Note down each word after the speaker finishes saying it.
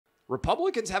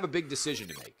Republicans have a big decision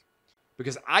to make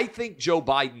because I think Joe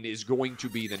Biden is going to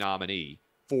be the nominee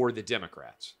for the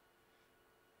Democrats.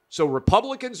 So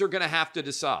Republicans are going to have to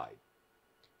decide,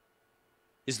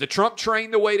 is the Trump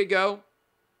train the way to go?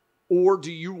 Or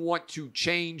do you want to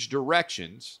change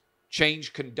directions,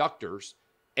 change conductors,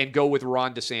 and go with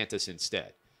Ron DeSantis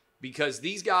instead? Because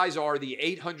these guys are the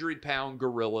 800-pound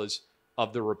gorillas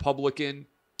of the Republican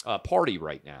Party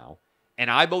right now. And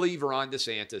I believe Ron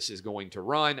DeSantis is going to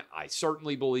run. I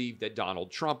certainly believe that Donald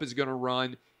Trump is going to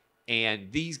run.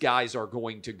 And these guys are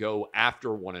going to go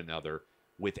after one another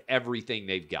with everything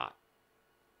they've got.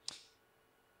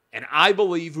 And I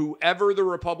believe whoever the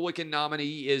Republican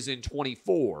nominee is in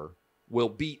 24 will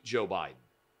beat Joe Biden.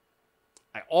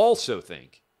 I also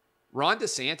think Ron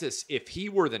DeSantis, if he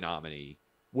were the nominee,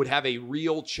 would have a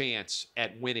real chance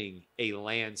at winning a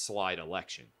landslide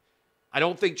election. I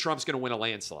don't think Trump's going to win a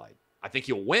landslide. I think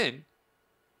he'll win,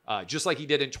 just like he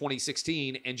did in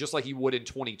 2016 and just like he would in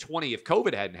 2020 if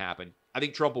COVID hadn't happened. I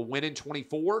think Trump will win in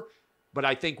 24, but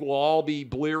I think we'll all be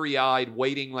bleary-eyed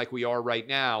waiting like we are right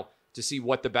now to see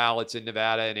what the ballots in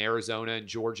Nevada and Arizona and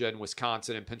Georgia and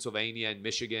Wisconsin and Pennsylvania and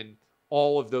Michigan,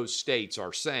 all of those states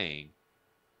are saying.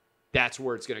 That's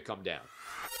where it's going to come down.